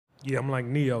Yeah, I'm like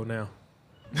Neo now.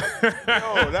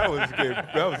 Oh, that was good.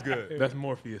 That was good. That's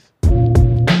Morpheus. Look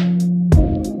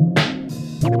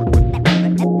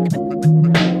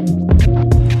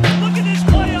at this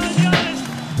play on Giannis.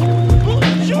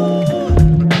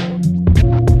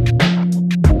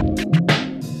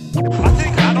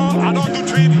 I don't do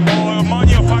trade or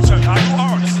money or fashion. I do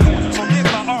arts. For me, it's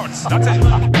about arts. That's it.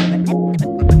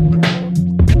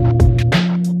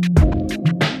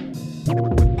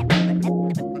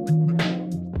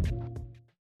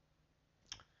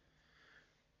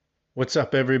 What's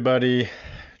up, everybody?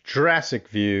 Jurassic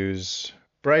Views,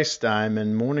 Bryce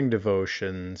Diamond, Morning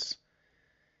Devotions.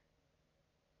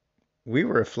 We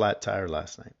were a flat tire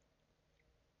last night.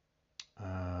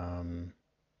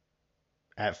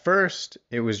 At first,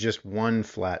 it was just one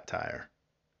flat tire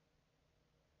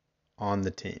on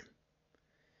the team.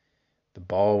 The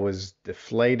ball was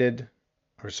deflated,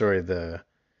 the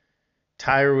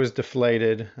tire was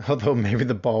deflated, although maybe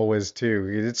the ball was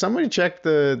too. Did somebody check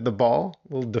the ball?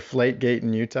 Little deflate gate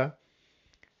in Utah.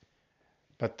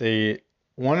 But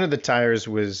one of the tires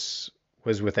was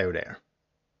without air.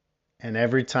 And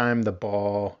every time the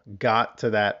ball got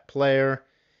to that player,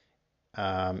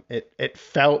 it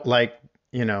felt like,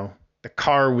 the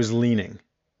car was leaning.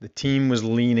 The team was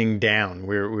leaning down.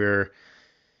 We're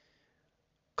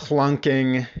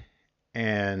clunking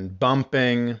and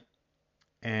bumping,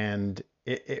 and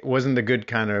it wasn't the good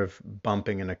kind of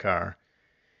bumping in a car.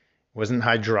 It wasn't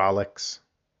hydraulics.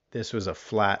 This was a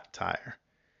flat tire.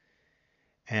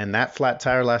 And that flat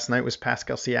tire last night was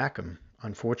Pascal Siakam,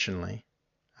 unfortunately.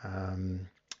 And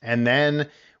then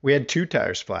we had two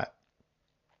tires flat.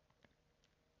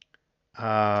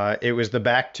 It was the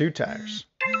back two tires.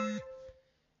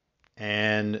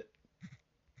 And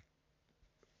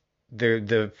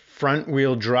the front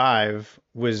wheel drive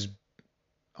was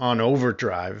on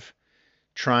overdrive,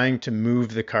 trying to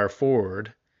move the car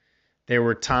forward. There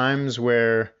were times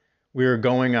where we were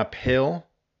going uphill,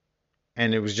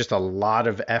 and it was just a lot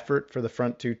of effort for the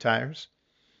front two tires.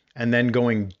 And then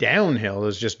going downhill, it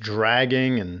was just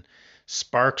dragging, and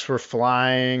sparks were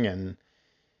flying, and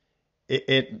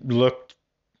it looked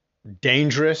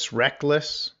dangerous,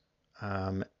 reckless.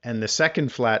 And the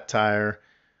second flat tire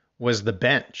was the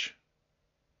bench.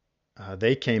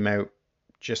 They came out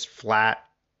just flat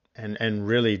and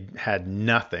really had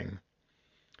nothing.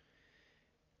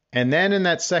 And then in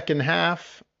that second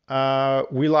half,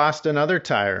 we lost another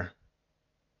tire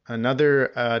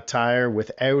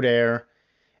without air.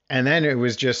 And then it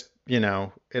was just,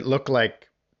 it looked like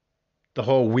the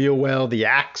whole wheel well, the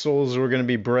axles were going to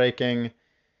be breaking.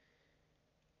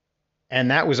 And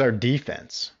that was our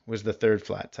defense, was the third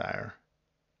flat tire.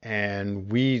 And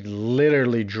we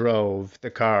literally drove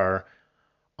the car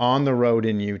on the road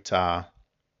in Utah,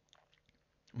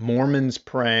 Mormons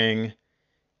praying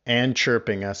and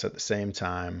chirping us at the same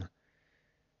time.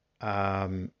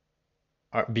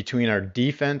 Between our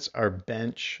defense, our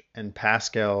bench, and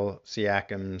Pascal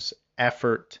Siakam's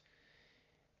effort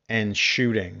and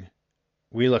shooting,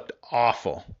 we looked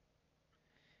awful.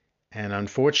 And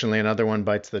unfortunately, another one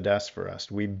bites the dust for us.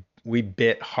 We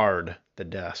bit hard the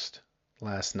dust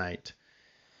last night.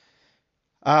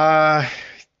 There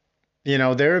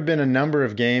have been a number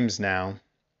of games now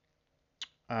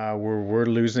where we're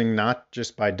losing not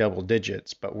just by double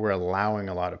digits, but we're allowing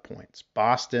a lot of points.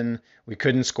 Boston, we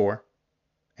couldn't score.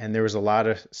 And there was a lot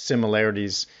of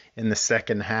similarities in the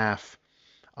second half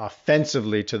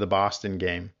offensively to the Boston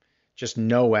game. Just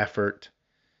no effort.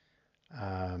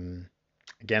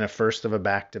 Again, a first of a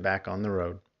back-to-back on the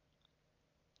road.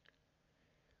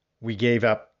 We gave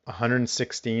up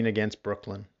 116 against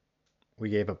Brooklyn. We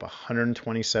gave up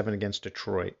 127 against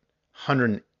Detroit,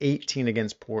 118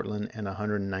 against Portland, and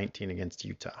 119 against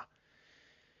Utah.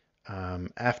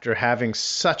 After having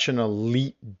such an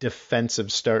elite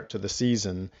defensive start to the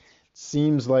season,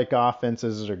 seems like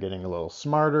offenses are getting a little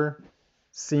smarter.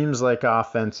 Seems like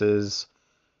offenses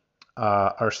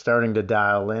are starting to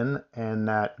dial in, and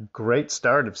that great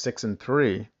start of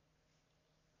 6-3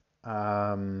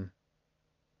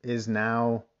 is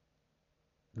now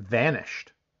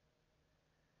vanished.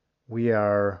 We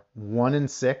are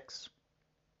 1-6.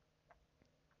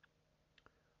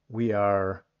 We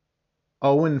are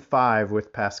 0-5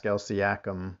 with Pascal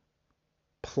Siakam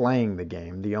playing the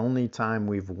game. The only time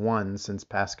we've won since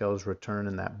Pascal's return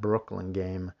in that Brooklyn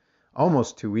game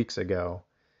almost 2 weeks ago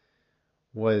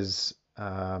was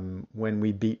when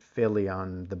we beat Philly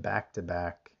on the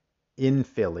back-to-back in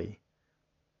Philly.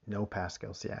 No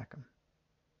Pascal Siakam.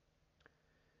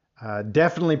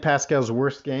 Definitely Pascal's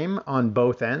worst game on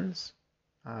both ends,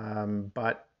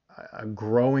 but a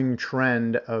growing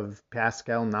trend of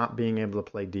Pascal not being able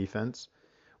to play defense.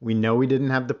 We know he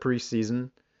didn't have the preseason,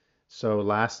 so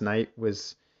last night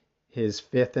was his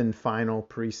 5th and final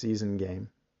preseason game.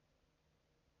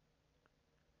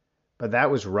 But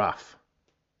that was rough.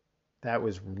 That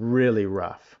was really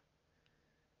rough,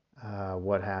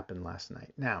 what happened last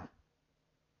night. Now,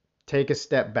 take a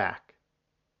step back.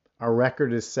 Our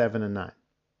record is 7-9.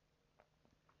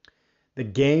 The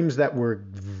games that were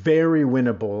very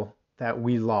winnable that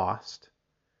we lost: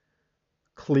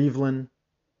 Cleveland,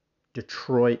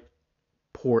 Detroit,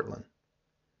 Portland.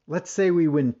 Let's say we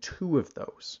win 2 of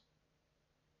those.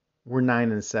 We're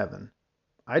 9-7.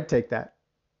 I'd take that.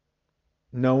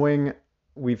 Knowing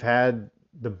we've had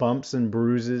the bumps and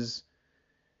bruises,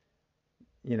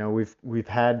 we've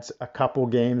had a couple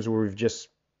games where we've just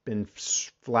been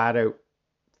flat out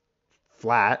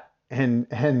flat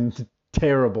and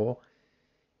terrible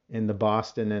in the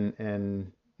Boston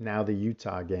and now the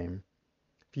Utah game.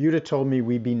 If you'd have told me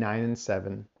we'd be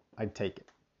 9-7, I'd take it.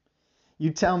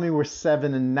 You tell me we're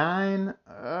 7-9,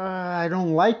 I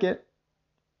don't like it.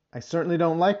 I certainly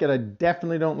don't like it. I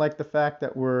definitely don't like the fact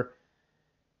that we're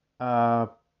 0-5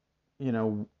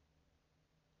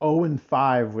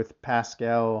 with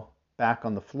Pascal back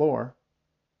on the floor.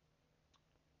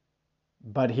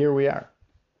 But here we are.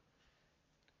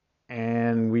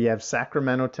 And we have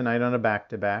Sacramento tonight on a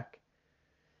back-to-back.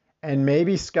 And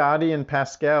maybe Scotty and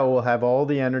Pascal will have all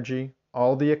the energy,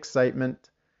 all the excitement,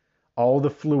 all the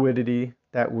fluidity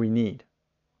that we need.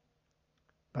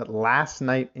 But last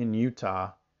night in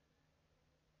Utah,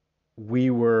 we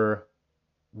were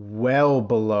well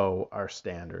below our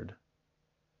standard,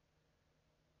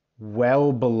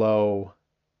 well below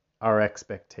our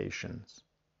expectations,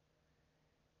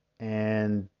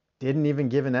 and didn't even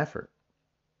give an effort.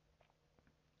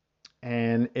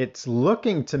 And it's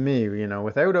looking to me,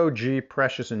 without OG,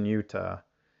 Precious, and Utah,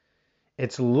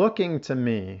 it's looking to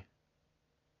me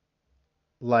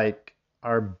like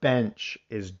our bench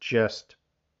is just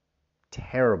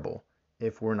terrible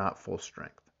if we're not full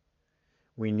strength.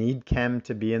 We need Kem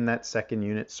to be in that second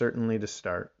unit, certainly to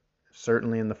start,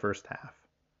 certainly in the first half.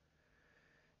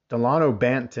 Delano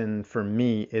Banton, for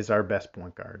me, is our best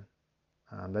point guard.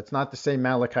 That's not to say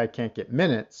Malachi can't get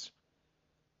minutes.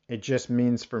 It just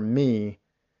means for me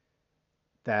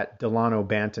that Delano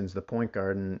Banton's the point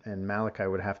guard and Malachi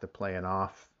would have to play an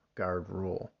off-guard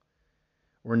role.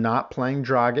 We're not playing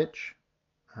Dragic,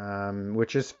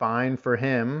 which is fine for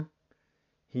him.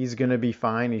 He's going to be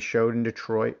fine. He showed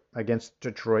against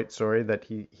Detroit, that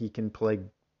he can play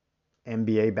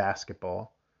NBA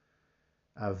basketball,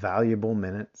 valuable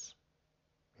minutes.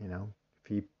 If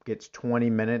he gets 20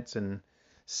 minutes and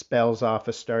spells off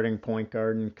a starting point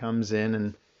guard and comes in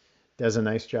and does a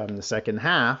nice job in the second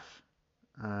half,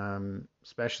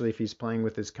 especially if he's playing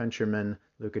with his countryman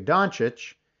Luka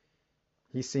Doncic,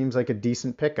 he seems like a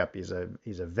decent pickup. He's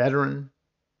a veteran.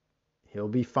 He'll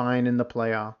be fine in the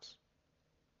playoffs.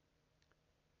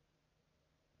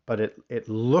 But it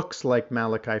looks like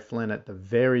Malachi Flynn at the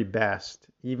very best,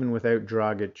 even without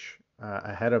Dragic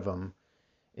ahead of him,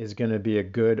 is going to be a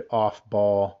good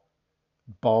off-ball,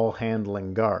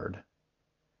 ball-handling guard.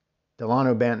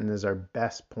 Delano Banton is our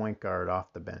best point guard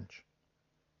off the bench.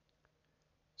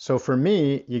 So for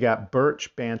me, you got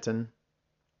Birch, Banton.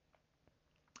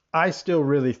 I still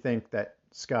really think that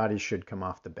Scotty should come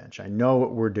off the bench. I know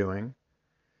what we're doing,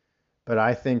 but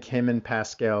I think him and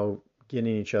Pascal get in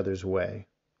each other's way,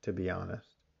 to be honest.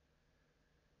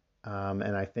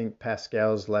 And I think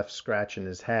Pascal's left scratching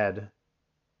his head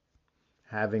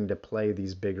having to play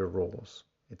these bigger roles.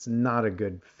 It's not a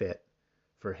good fit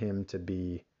for him to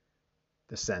be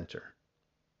the center,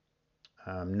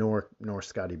 nor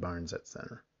Scotty Barnes at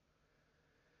center.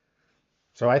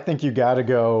 So I think you got to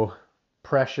go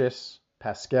Precious,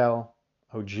 Pascal,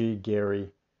 OG, Gary,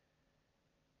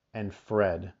 and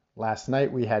Fred. Last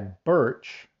night we had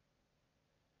Birch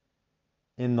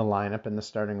in the lineup, in the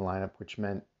starting lineup, which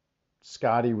meant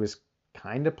Scotty was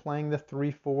kind of playing the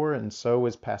 3-4, and so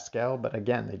was Pascal. But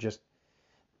again,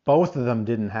 both of them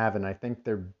didn't have it. And I think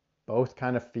they're both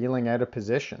kind of feeling out of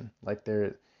position, like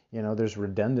there's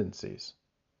redundancies.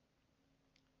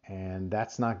 And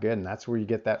that's not good, and that's where you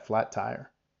get that flat tire.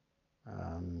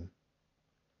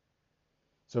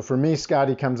 So for me,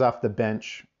 Scotty comes off the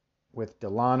bench with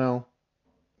Delano,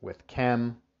 with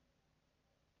Kem,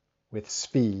 with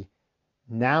Svi.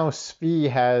 Now Svi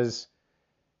has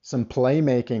some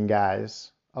playmaking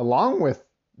guys, along with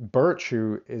Birch,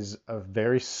 who is a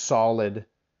very solid,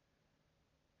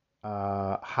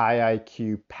 high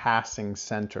IQ passing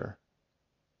center.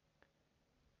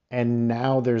 And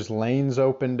now there's lanes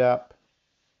opened up.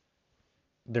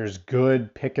 There's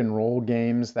good pick and roll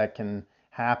games that can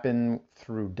happen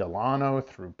through Delano,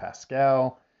 through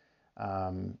Pascal.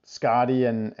 Scotty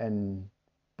and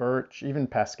Birch, even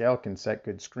Pascal can set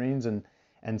good screens, and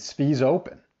Svi's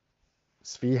open.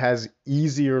 Svi has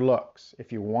easier looks.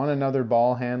 If you want another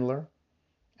ball handler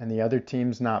and the other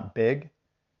team's not big,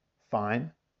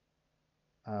 fine.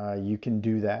 You can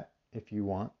do that if you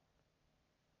want.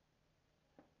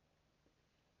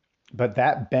 But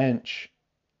that bench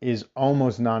is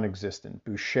almost non-existent.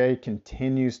 Boucher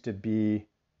continues to be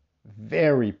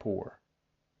very poor.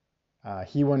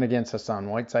 He went against Hassan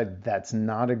Whiteside. That's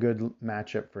not a good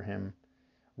matchup for him.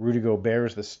 Rudy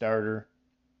Gobert is the starter.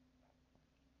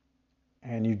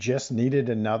 And you just needed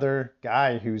another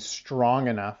guy who's strong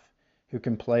enough, who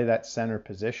can play that center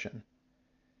position.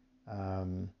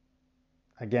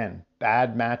 Again,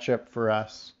 bad matchup for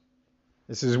us.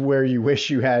 This is where you wish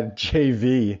you had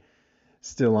JV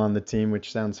still on the team,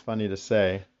 which sounds funny to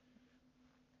say.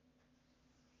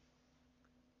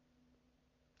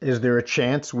 Is there a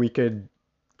chance we could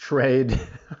trade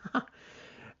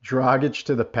Dragic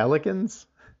to the Pelicans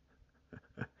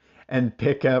and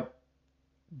pick up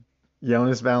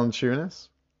Jonas Valanciunas?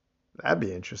 That'd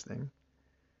be interesting.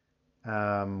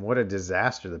 What a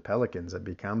disaster the Pelicans have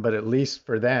become. But at least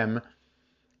for them,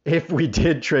 if we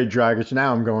did trade Dragic,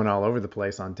 now I'm going all over the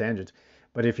place on tangents,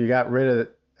 but if you got rid of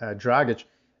Dragic,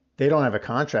 they don't have a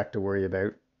contract to worry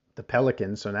about, the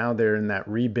Pelicans. So now they're in that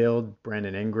rebuild.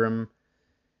 Brandon Ingram,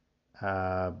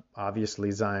 obviously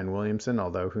Zion Williamson,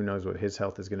 although who knows what his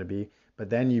health is going to be.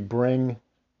 But then you bring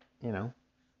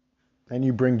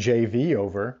JV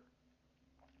over,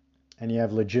 and you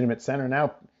have legitimate center.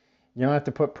 Now you don't have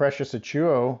to put Precious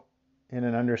Achiuwa in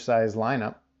an undersized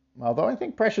lineup, although I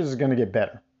think Precious is going to get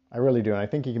better. I really do. And I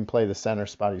think he can play the center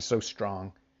spot. He's so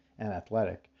strong and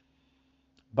athletic.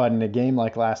 But in a game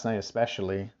like last night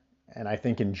especially, and I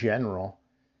think in general,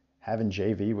 having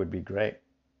JV would be great.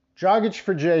 Dragic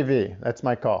for JV. That's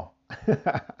my call.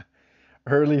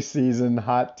 Early season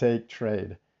hot take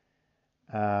trade.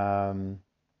 Yeah,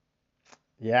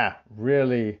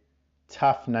 really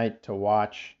tough night to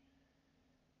watch,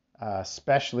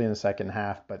 especially in the second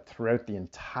half, but throughout the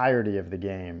entirety of the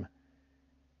game,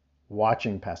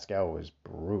 watching Pascal was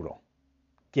brutal.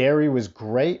 Gary was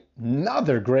great.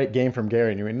 Another great game from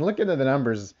Gary. And looking at the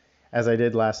numbers as I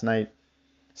did last night,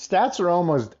 stats are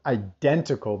almost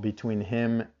identical between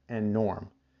him and Norm.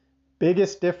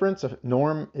 Biggest difference of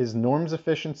Norm is Norm's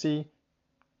efficiency,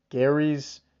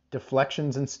 Gary's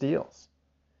deflections and steals.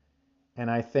 And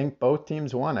I think both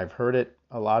teams won. I've heard it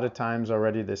a lot of times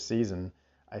already this season.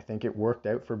 I think it worked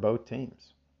out for both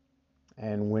teams.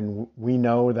 And when we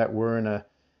know that we're in a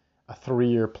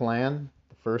 3-year plan,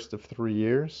 the first of 3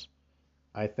 years,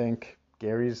 I think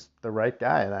Gary's the right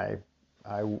guy. And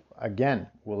I again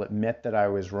will admit that I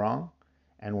was wrong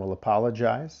and will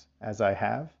apologize, as I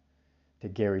have, to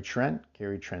Gary Trent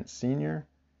Sr.,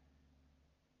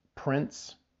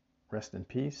 Prince, rest in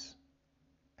peace,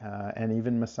 and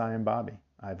even Masai and Bobby.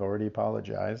 I've already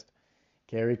apologized.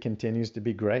 Gary continues to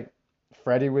be great.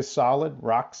 Freddie was solid,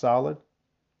 rock solid,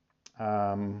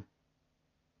 and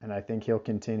I think he'll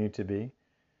continue to be.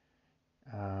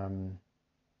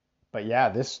 But yeah,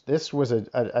 this was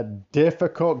a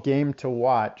difficult game to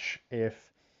watch if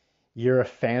you're a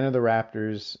fan of the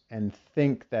Raptors and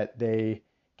think that they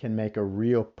can make a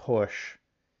real push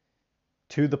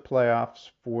to the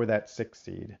playoffs for that 6th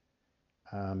seed,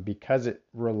 because it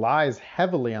relies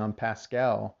heavily on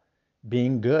Pascal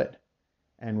being good.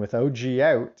 And with OG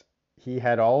out, he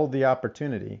had all the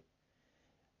opportunity.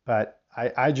 But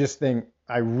I just think,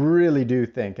 I really do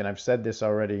think, and I've said this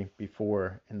already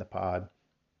before in the pod,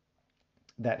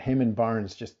 that him and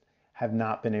Barnes just have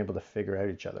not been able to figure out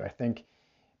each other. I think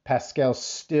Pascal's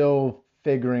still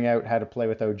figuring out how to play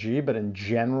with OG, but in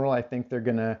general, I think they're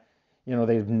going to,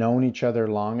 they've known each other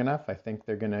long enough. I think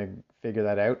they're going to figure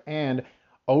that out. And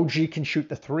OG can shoot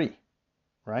the 3,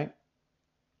 right?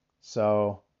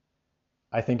 So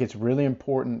I think it's really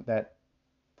important that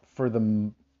for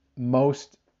the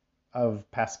most of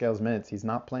Pascal's minutes, he's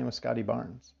not playing with Scotty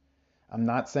Barnes. I'm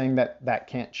not saying that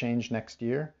can't change next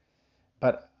year,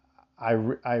 but I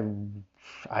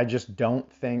just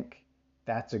don't think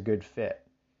that's a good fit.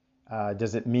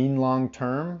 Does it mean long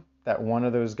term that one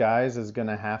of those guys is going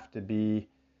to have to be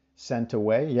sent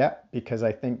away? Yeah, because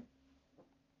I think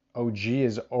OG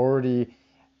has already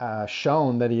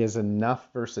shown that he has enough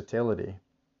versatility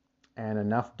and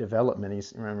enough development.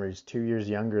 He's 2 years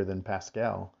younger than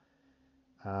Pascal.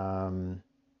 I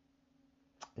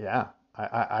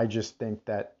just think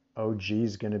that OG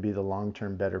is going to be the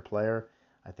long-term better player.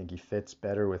 I think he fits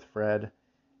better with Fred,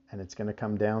 and it's going to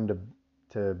come down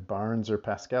to Barnes or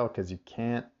Pascal, because you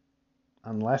can't,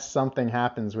 unless something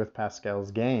happens with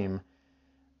Pascal's game,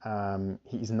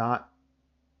 He's not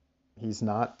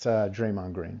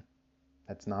Draymond Green.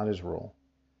 That's not his role.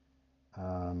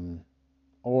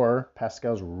 Or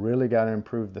Pascal's really got to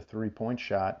improve the 3-point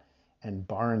shot, and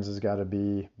Barnes has got to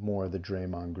be more the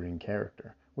Draymond Green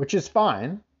character, which is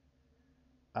fine.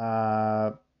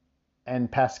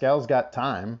 And Pascal's got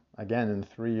time. Again, in the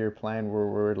 3-year plan where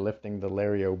we're lifting the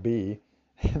Larry O.B.,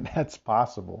 that's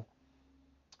possible.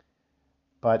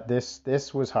 But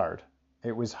this was hard.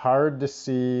 It was hard to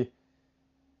see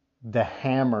the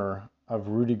hammer of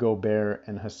Rudy Gobert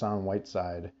and Hassan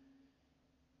Whiteside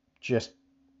just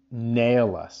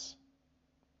nail us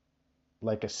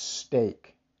like a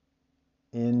stake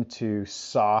into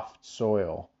soft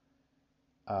soil.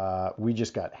 We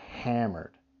just got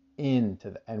hammered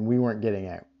into and we weren't getting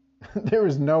out. There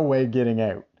was no way getting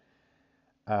out.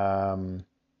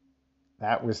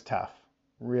 That was tough.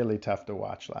 Really tough to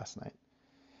watch last night.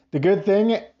 The good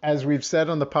thing, as we've said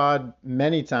on the pod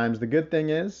many times, the good thing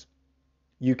is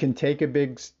you can take a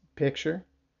big picture,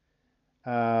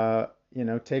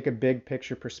 take a big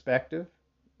picture perspective,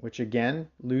 which again,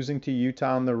 losing to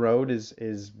Utah on the road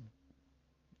is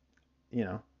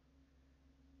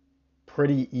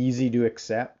pretty easy to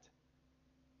accept.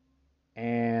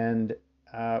 And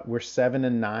we're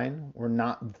 7-9. We're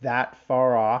not that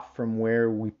far off from where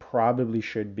we probably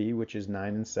should be, which is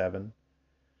 9-7.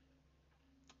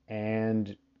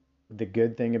 And the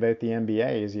good thing about the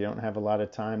NBA is you don't have a lot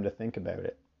of time to think about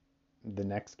it. The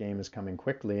next game is coming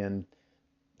quickly, and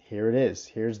here it is.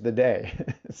 Here's the day.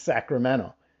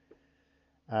 Sacramento.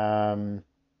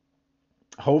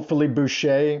 Hopefully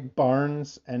Boucher,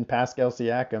 Barnes, and Pascal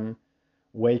Siakam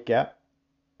wake up,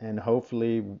 and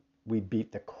hopefully we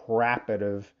beat the crap out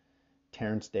of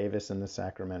Terrence Davis and the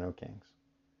Sacramento Kings.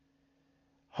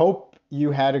 Hope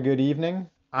you had a good evening.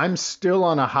 I'm still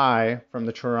on a high from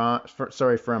the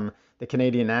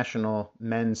Canadian national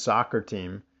men's soccer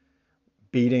team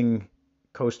beating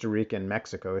Costa Rica and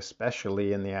Mexico,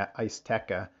 especially in the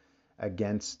Azteca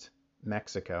against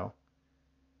Mexico.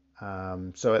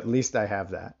 So at least I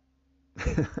have that.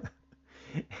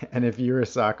 And if you're a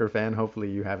soccer fan,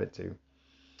 hopefully you have it too.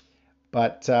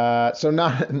 But so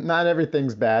not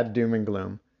everything's bad, doom and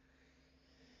gloom.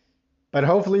 But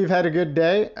hopefully you've had a good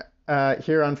day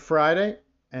here on Friday.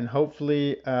 And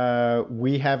hopefully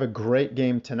we have a great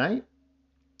game tonight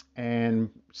and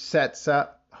sets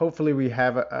up, hopefully we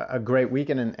have a great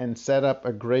weekend and set up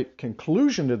a great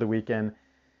conclusion to the weekend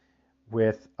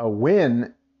with a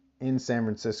win in San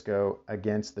Francisco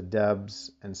against the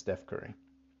Dubs and Steph Curry.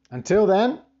 Until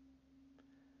then,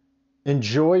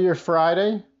 enjoy your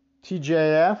Friday,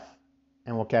 TJF,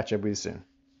 and we'll catch up with you soon.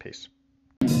 Peace.